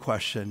asked the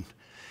question,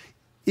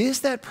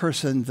 is that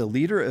person the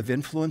leader of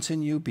influence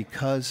in you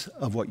because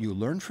of what you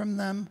learned from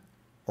them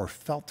or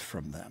felt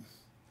from them?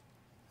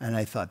 And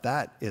I thought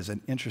that is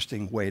an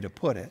interesting way to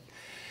put it.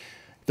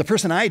 The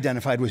person I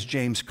identified was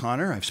James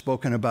Conner. I've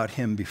spoken about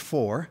him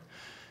before.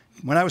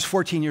 When I was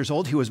 14 years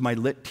old, he was my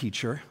lit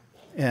teacher,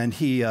 and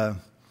he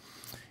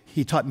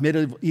taught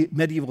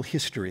medieval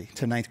history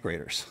to ninth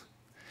graders.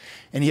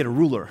 And he had a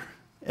ruler.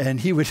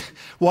 And he would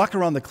walk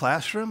around the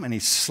classroom and he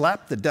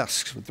slapped the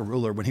desks with the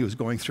ruler when he was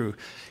going through.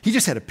 He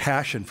just had a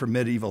passion for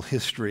medieval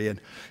history and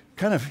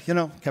kind of,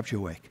 kept you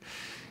awake.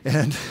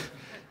 And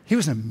he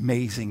was an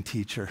amazing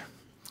teacher.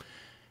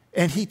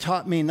 And he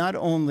taught me not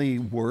only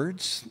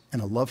words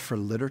and a love for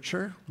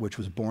literature, which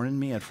was born in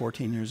me at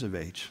 14 years of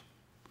age,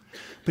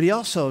 but he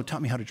also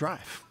taught me how to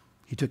drive.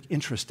 He took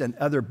interest in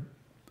other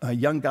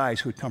young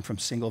guys who had come from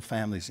single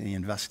families and he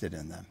invested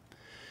in them.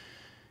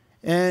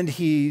 And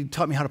he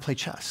taught me how to play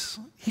chess.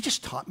 He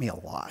just taught me a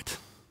lot.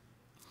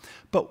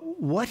 But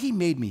what he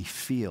made me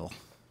feel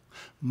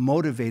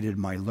motivated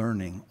my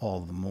learning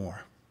all the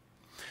more.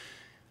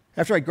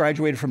 After I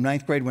graduated from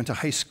ninth grade, went to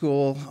high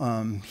school,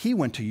 he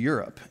went to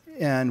Europe.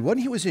 And when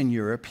he was in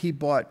Europe, he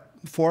bought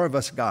 4 of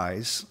us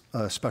guys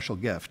a special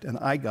gift. And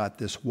I got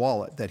this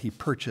wallet that he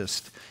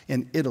purchased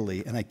in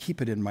Italy, and I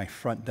keep it in my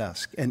front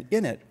desk. And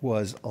in it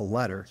was a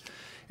letter.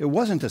 It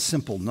wasn't a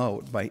simple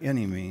note by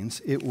any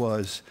means. It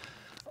was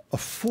a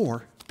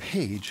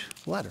 4-page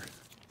letter.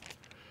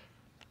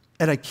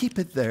 And I keep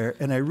it there,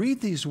 and I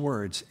read these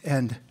words,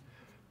 and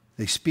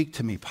they speak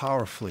to me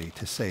powerfully,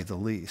 to say the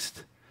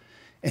least.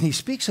 And he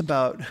speaks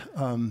about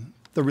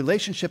the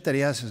relationship that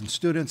he has with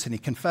students, and he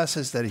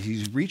confesses that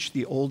he's reached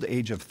the old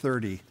age of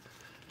 30.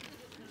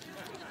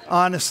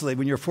 Honestly,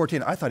 when you're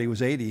 14, I thought he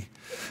was 80.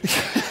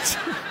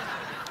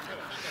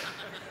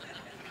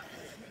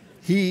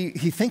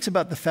 He thinks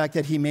about the fact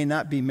that he may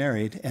not be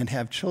married and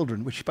have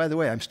children, which, by the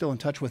way, I'm still in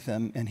touch with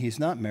him, and he's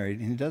not married,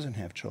 and he doesn't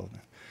have children.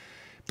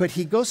 But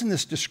he goes in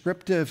this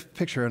descriptive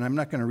picture, and I'm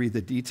not going to read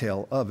the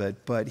detail of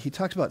it, but he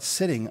talks about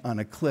sitting on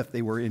a cliff.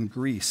 They were in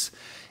Greece,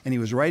 and he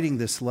was writing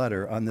this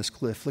letter on this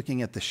cliff,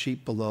 looking at the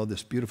sheep below,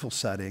 this beautiful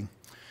setting.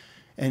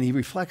 And he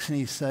reflects, and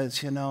he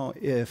says,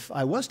 if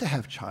I was to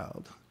have a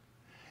child,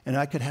 and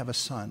I could have a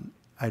son,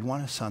 I'd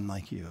want a son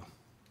like you.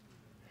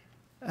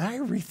 And I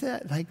read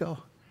that, and I go,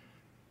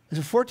 as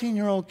a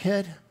 14-year-old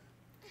kid,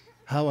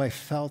 how I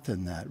felt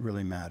in that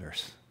really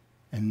matters.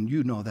 And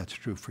that's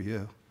true for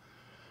you.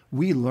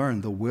 We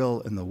learn the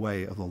will and the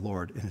way of the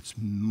Lord, and it's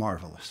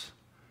marvelous.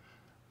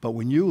 But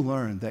when you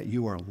learn that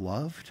you are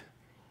loved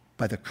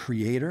by the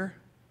Creator,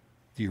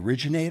 the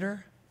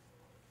originator,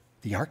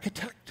 the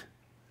architect,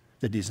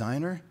 the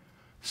designer,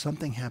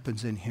 something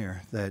happens in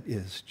here that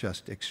is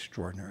just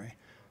extraordinary.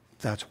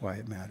 That's why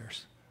it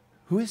matters.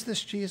 Who is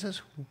this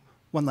Jesus?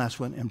 One last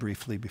one, and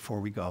briefly before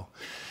we go.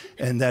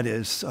 And that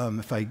is,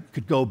 if I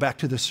could go back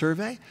to the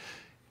survey,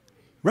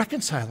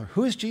 reconciler.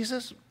 Who is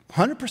Jesus?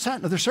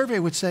 100% of the survey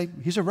would say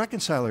he's a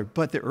reconciler,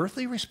 but the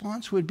earthly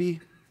response would be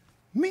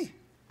me.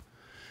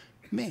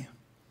 Me.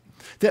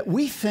 That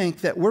we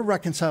think that we're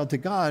reconciled to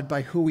God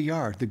by who we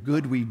are, the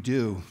good we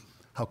do,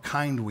 how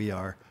kind we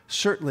are.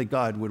 Certainly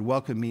God would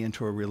welcome me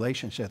into a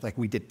relationship. Like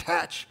we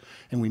detach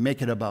and we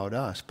make it about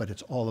us, but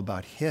it's all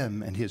about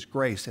him and his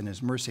grace and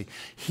his mercy.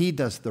 He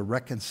does the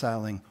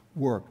reconciling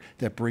work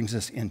that brings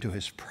us into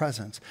his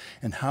presence.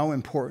 And how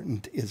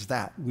important is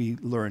that? We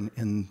learn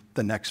in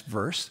the next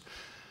verse.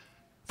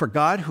 For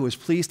God, who is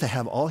pleased to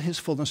have all his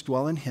fullness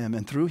dwell in him,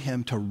 and through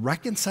him to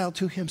reconcile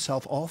to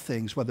himself all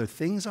things, whether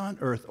things on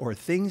earth or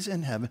things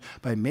in heaven,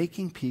 by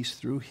making peace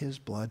through his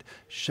blood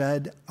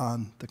shed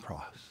on the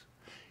cross.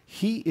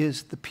 He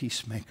is the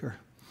peacemaker.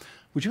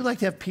 Would you like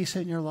to have peace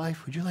in your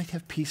life? Would you like to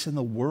have peace in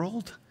the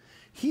world?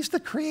 He's the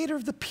creator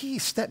of the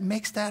peace that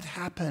makes that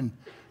happen.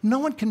 No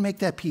one can make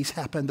that peace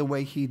happen the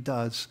way he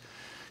does.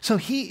 So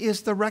he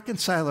is the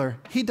reconciler.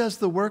 He does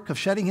the work of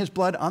shedding his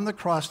blood on the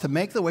cross to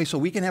make the way so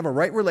we can have a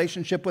right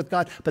relationship with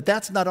God. But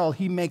that's not all.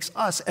 He makes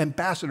us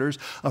ambassadors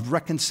of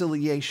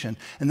reconciliation.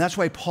 And that's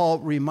why Paul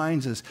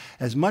reminds us,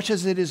 as much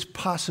as it is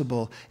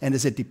possible and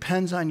as it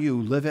depends on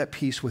you, live at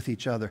peace with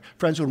each other.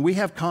 Friends, when we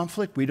have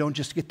conflict, we don't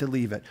just get to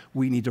leave it.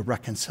 We need to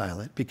reconcile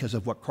it because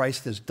of what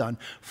Christ has done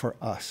for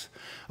us.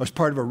 I was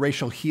part of a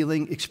racial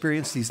healing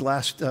experience these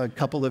last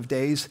couple of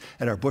days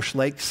at our Bush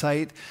Lake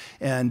site.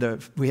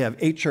 And we have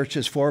 8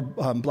 churches, 4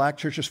 black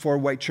churches, 4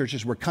 white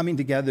churches. We're coming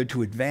together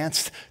to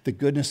advance the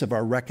goodness of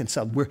our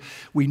reconciled.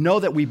 We know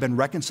that we've been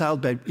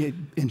reconciled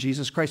in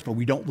Jesus Christ, but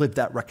we don't live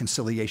that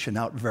reconciliation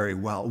out very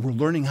well. We're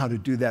learning how to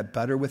do that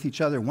better with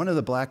each other. One of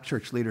the black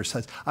church leaders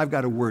says, I've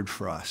got a word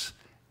for us.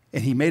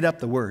 And he made up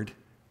the word.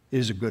 It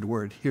is a good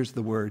word. Here's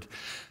the word.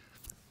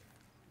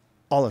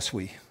 All us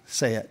we.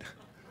 Say it.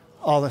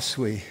 All us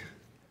we.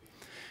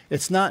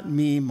 It's not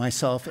me,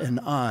 myself, and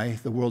I,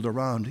 the world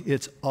around.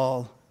 It's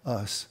all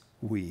us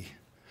we.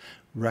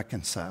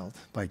 Reconciled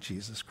by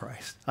Jesus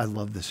Christ. I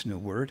love this new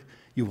word.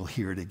 You will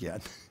hear it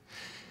again.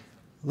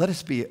 Let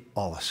us be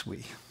all us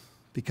we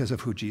because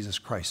of who Jesus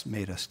Christ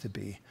made us to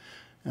be.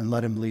 And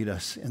let him lead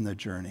us in the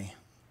journey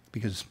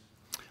because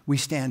we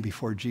stand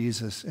before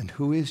Jesus. And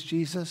who is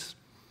Jesus?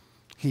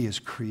 He is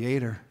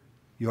creator,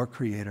 your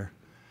creator.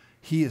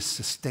 He is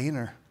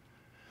sustainer,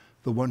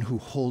 the one who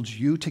holds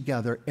you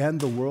together and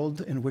the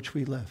world in which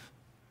we live.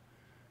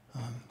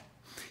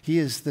 He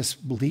is this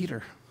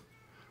leader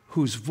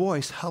whose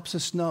voice helps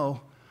us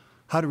know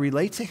how to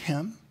relate to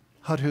him,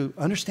 how to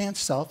understand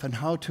self, and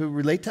how to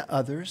relate to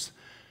others,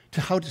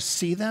 to how to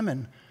see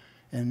them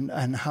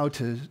and how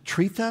to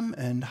treat them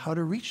and how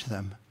to reach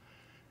them.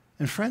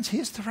 And friends, he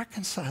is the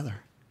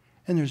reconciler.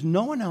 And there's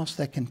no one else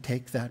that can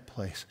take that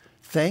place.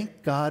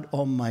 Thank God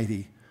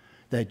Almighty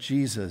that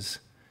Jesus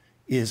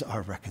is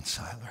our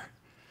reconciler.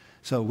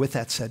 So with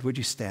that said, would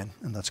you stand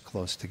and let's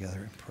close together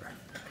in prayer.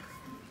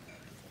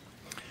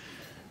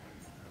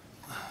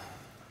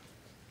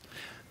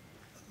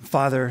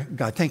 Father,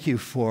 God, thank you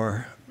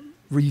for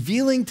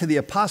revealing to the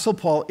Apostle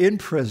Paul in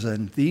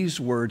prison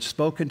these words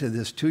spoken to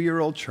this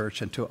 2-year-old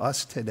church and to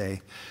us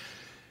today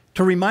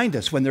to remind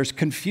us when there's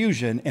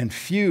confusion and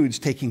feuds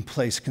taking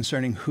place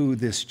concerning who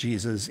this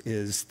Jesus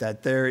is,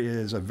 that there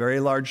is a very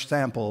large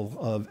sample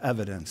of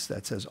evidence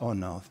that says, oh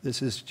no,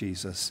 this is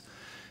Jesus,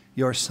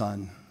 your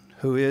son,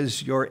 who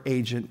is your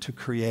agent to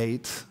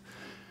create,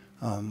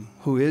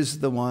 who is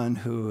the one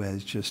who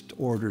has just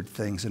ordered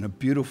things in a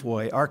beautiful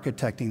way,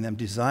 architecting them,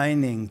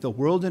 designing the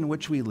world in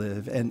which we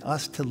live, and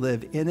us to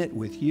live in it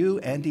with you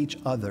and each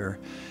other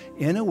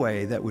in a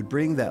way that would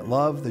bring that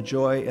love, the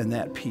joy, and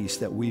that peace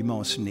that we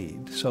most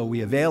need. So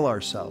we avail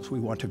ourselves. We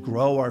want to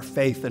grow our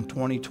faith in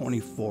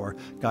 2024.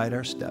 Guide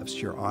our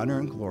steps. Your honor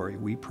and glory,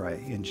 we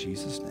pray in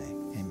Jesus' name.